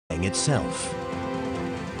Bang itself.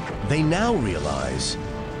 They now realize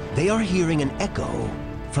they are hearing an echo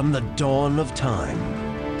from the dawn of time.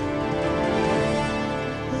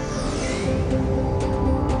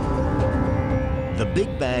 The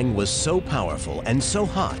Big Bang was so powerful and so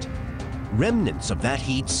hot, remnants of that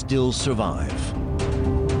heat still survive.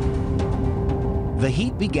 The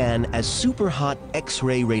heat began as super-hot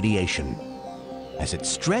X-ray radiation. As it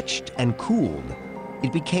stretched and cooled,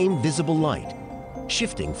 it became visible light,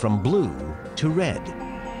 shifting from blue to red,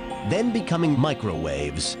 then becoming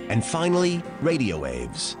microwaves, and finally radio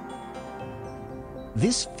waves.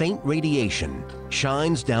 This faint radiation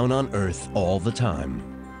shines down on Earth all the time.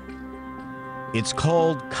 It's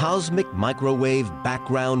called cosmic microwave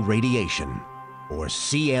background radiation, or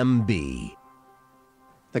CMB.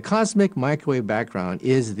 The cosmic microwave background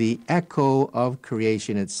is the echo of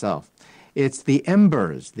creation itself. It's the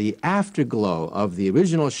embers, the afterglow of the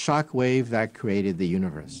original shock wave that created the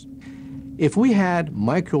universe. If we had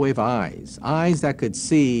microwave eyes that could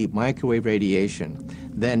see microwave radiation,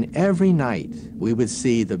 then every night we would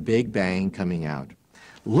see the Big Bang coming out.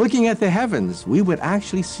 Looking at the heavens, we would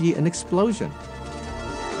actually see an explosion.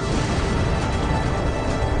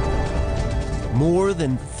 More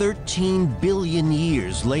than 13 billion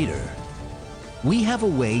years later, we have a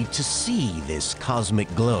way to see this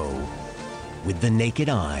cosmic glow with the naked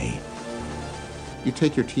eye. You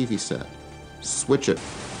take your TV set, switch it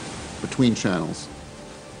between channels.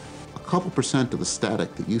 A couple % of the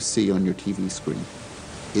static that you see on your TV screen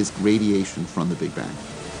is radiation from the Big Bang.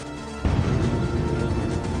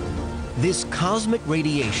 This cosmic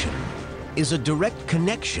radiation is a direct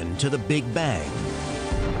connection to the Big Bang.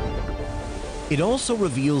 It also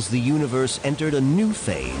reveals the universe entered a new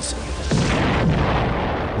phase,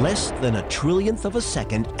 less than a trillionth of a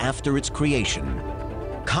second after its creation.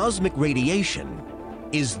 Cosmic radiation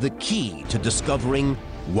is the key to discovering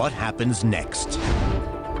what happens next.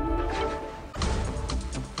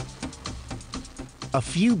 A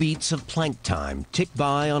few beats of Planck time tick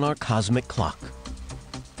by on our cosmic clock,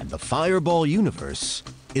 and the fireball universe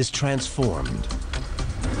is transformed.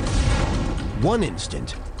 One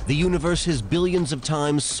instant, the universe is billions of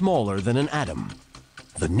times smaller than an atom.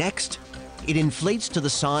 The next, it inflates to the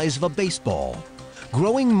size of a baseball,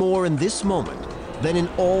 growing more in this moment than in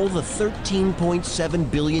all the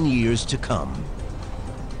 13.7 billion years to come.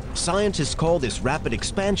 Scientists call this rapid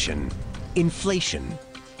expansion inflation.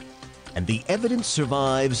 And the evidence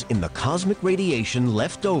survives in the cosmic radiation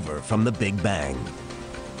left over from the Big Bang.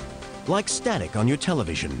 Like static on your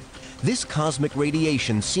television, this cosmic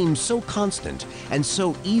radiation seems so constant and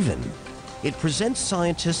so even, it presents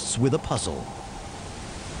scientists with a puzzle.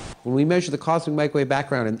 When we measure the cosmic microwave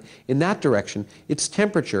background in that direction, its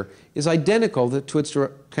temperature is identical to its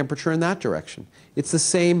temperature in that direction. It's the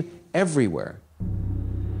same everywhere.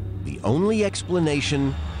 The only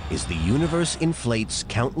explanation is the universe inflates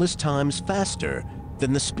countless times faster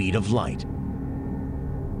than the speed of light.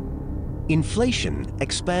 Inflation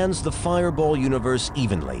expands the fireball universe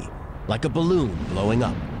evenly, like a balloon blowing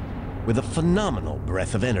up, with a phenomenal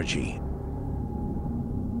breath of energy.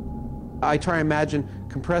 I try and imagine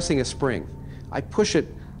compressing a spring. I push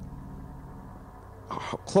it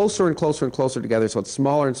closer and closer and closer together so it's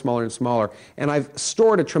smaller and smaller and smaller, and I've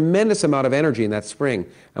stored a tremendous amount of energy in that spring,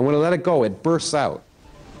 and when I let it go, it bursts out.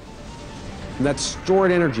 And that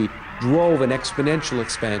stored energy drove an exponential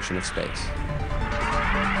expansion of space.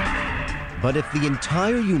 But if the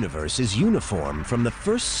entire universe is uniform from the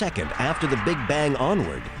first second after the Big Bang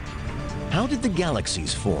onward, how did the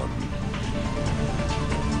galaxies form?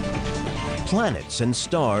 Planets and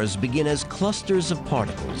stars begin as clusters of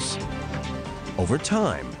particles. Over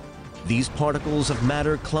time, these particles of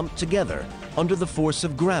matter clump together under the force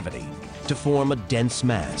of gravity to form a dense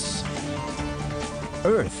mass.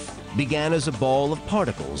 Earth began as a ball of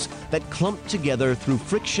particles that clumped together through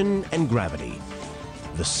friction and gravity.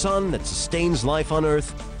 The sun that sustains life on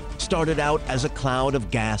Earth started out as a cloud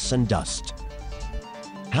of gas and dust.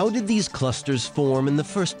 How did these clusters form in the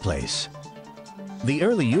first place? The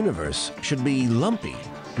early universe should be lumpy,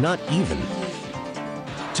 not even.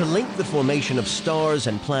 To link the formation of stars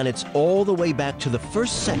and planets all the way back to the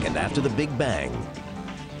first second after the Big Bang,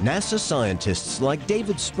 NASA scientists like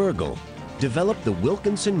David Spergel developed the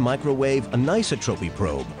Wilkinson Microwave Anisotropy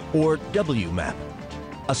Probe, or WMAP,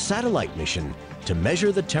 a satellite mission to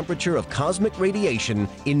measure the temperature of cosmic radiation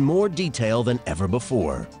in more detail than ever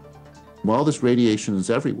before. While this radiation is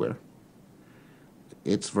everywhere,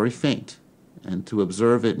 it's very faint. And to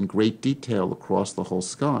observe it in great detail across the whole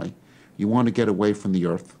sky, you want to get away from the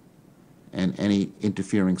Earth and any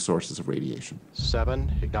interfering sources of radiation.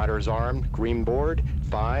 7, igniters armed, green board,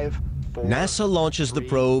 5, NASA launches the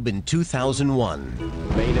probe in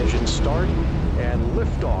 2001. Main engine start and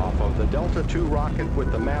liftoff of the Delta II rocket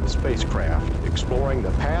with the MAP spacecraft, exploring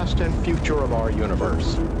the past and future of our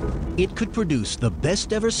universe. It could produce the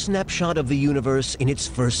best ever snapshot of the universe in its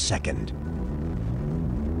first second.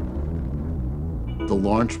 The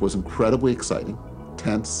launch was incredibly exciting,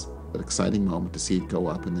 tense, but exciting moment to see it go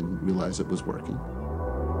up and then realize it was working.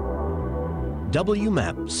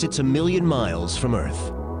 WMAP sits 1 million miles from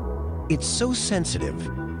Earth. It's so sensitive,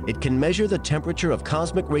 it can measure the temperature of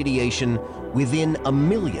cosmic radiation within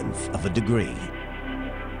 1/1,000,000th of a degree.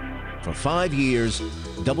 For 5 years,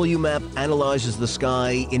 WMAP analyzes the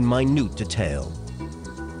sky in minute detail.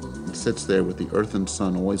 It sits there with the Earth and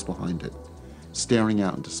Sun always behind it, staring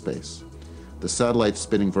out into space. The satellite's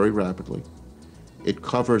spinning very rapidly. It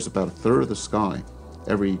covers about 1/3 of the sky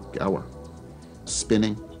every hour,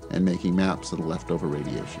 spinning and making maps of the leftover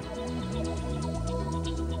radiation.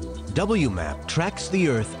 WMAP tracks the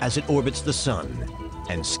Earth as it orbits the Sun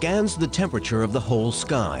and scans the temperature of the whole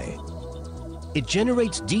sky. It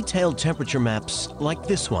generates detailed temperature maps like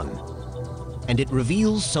this one, and it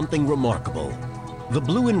reveals something remarkable. The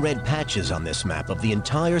blue and red patches on this map of the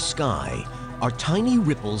entire sky are tiny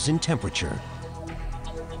ripples in temperature.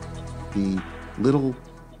 The little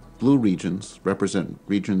blue regions represent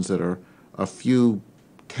regions that are a few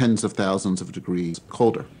tens of thousands of degrees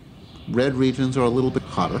colder. Red regions are a little bit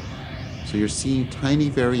hotter, so you're seeing tiny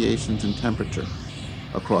variations in temperature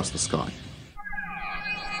across the sky.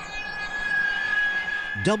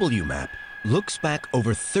 WMAP looks back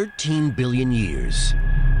over 13 billion years.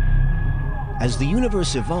 As the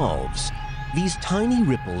universe evolves, these tiny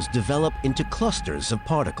ripples develop into clusters of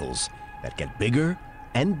particles that get bigger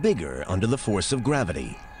and bigger under the force of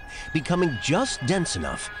gravity, becoming just dense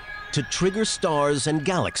enough to trigger stars and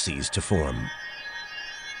galaxies to form.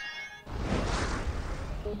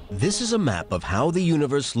 This is a map of how the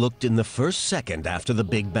universe looked in the first second after the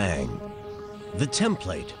Big Bang, the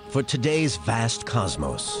template for today's vast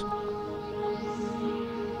cosmos.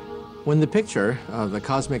 When the picture of the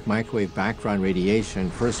cosmic microwave background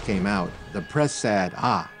radiation first came out, the press said,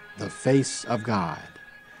 the face of God.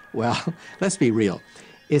 Well, let's be real.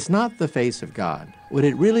 It's not the face of God. What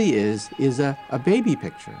it really is a baby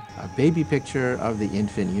picture of the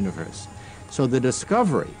infant universe. So the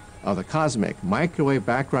discovery of the cosmic microwave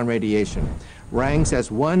background radiation ranks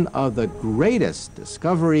as one of the greatest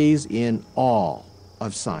discoveries in all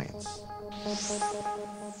of science.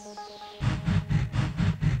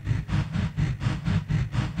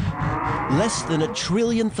 Less than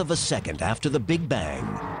 1/1,000,000th of a second after the Big Bang,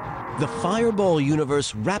 the fireball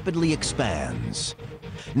universe rapidly expands.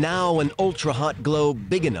 Now an ultra-hot globe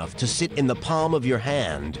big enough to sit in the palm of your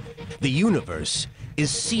hand, the universe is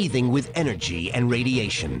seething with energy and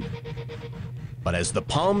radiation. But as the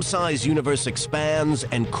palm-sized universe expands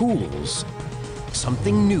and cools,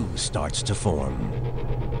 something new starts to form.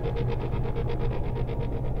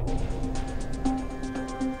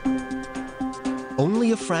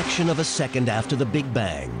 Only a fraction of a second after the Big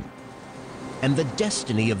Bang, and the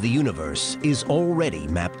destiny of the universe is already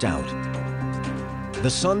mapped out. The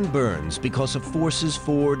sun burns because of forces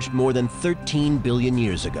forged more than 13 billion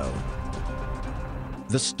years ago.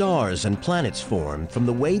 The stars and planets form from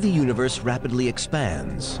the way the universe rapidly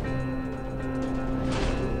expands.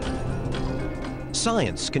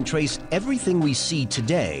 Science can trace everything we see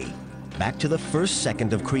today back to the first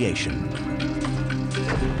second of creation.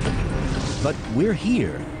 But we're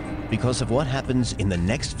here because of what happens in the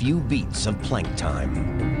next few beats of Planck time.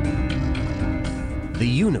 The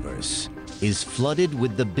universe is flooded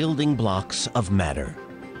with the building blocks of matter.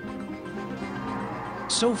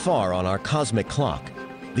 So far on our cosmic clock,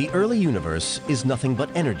 the early universe is nothing but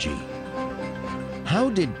energy. How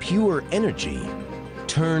did pure energy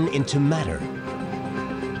turn into matter?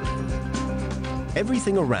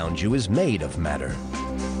 Everything around you is made of matter.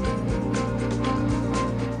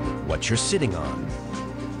 What you're sitting on,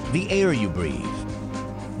 the air you breathe,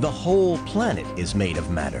 the whole planet is made of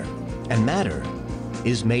matter, and matter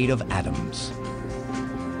is made of atoms.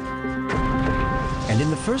 And in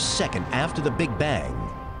the first second after the Big Bang,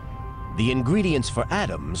 the ingredients for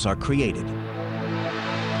atoms are created.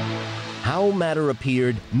 How matter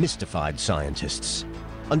appeared mystified scientists,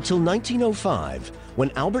 until 1905,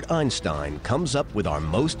 when Albert Einstein comes up with our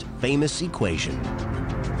most famous equation.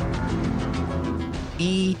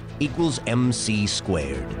 E equals mc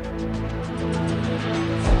squared.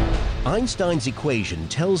 Einstein's equation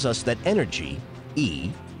tells us that energy,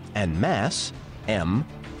 E, and mass, m,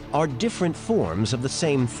 are different forms of the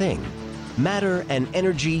same thing. Matter and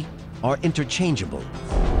energy are interchangeable.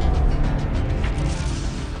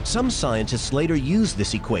 Some scientists later used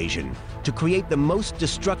this equation to create the most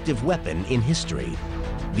destructive weapon in history,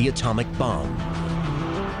 the atomic bomb.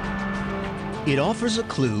 It offers a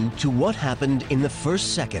clue to what happened in the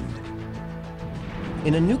first second.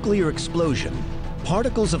 In a nuclear explosion,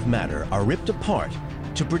 particles of matter are ripped apart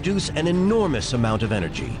to produce an enormous amount of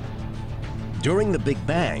energy. During the Big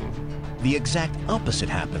Bang, the exact opposite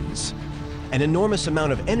happens. An enormous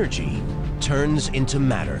amount of energy turns into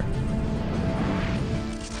matter.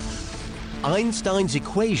 Einstein's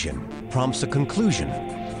equation prompts a conclusion.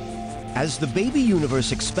 As the baby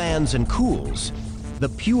universe expands and cools, the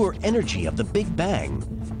pure energy of the Big Bang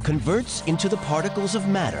converts into the particles of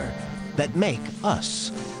matter that make us.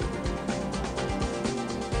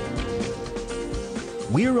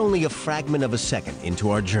 We're only a fragment of a second into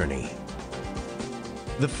our journey.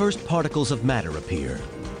 The first particles of matter appear.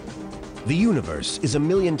 The universe is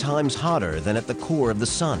 1,000,000 times hotter than at the core of the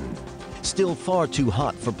sun, still far too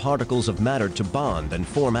hot for particles of matter to bond and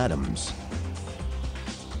form atoms.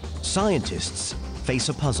 Scientists face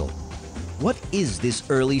a puzzle. What is this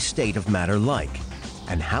early state of matter like?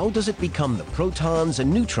 And how does it become the protons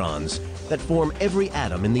and neutrons that form every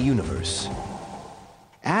atom in the universe?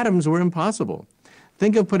 Atoms were impossible.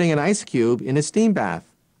 Think of putting an ice cube in a steam bath.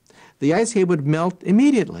 The ice cube would melt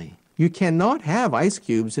immediately. You cannot have ice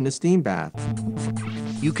cubes in a steam bath.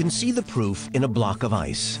 You can see the proof in a block of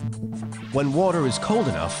ice. When water is cold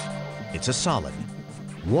enough, it's a solid.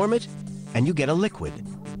 Warm it, and you get a liquid.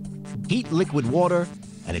 Heat liquid water,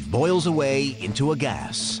 and it boils away into a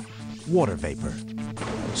gas, water vapor.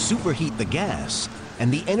 Superheat the gas,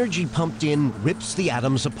 and the energy pumped in rips the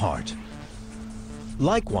atoms apart.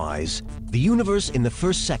 Likewise, the universe in the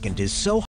first second is so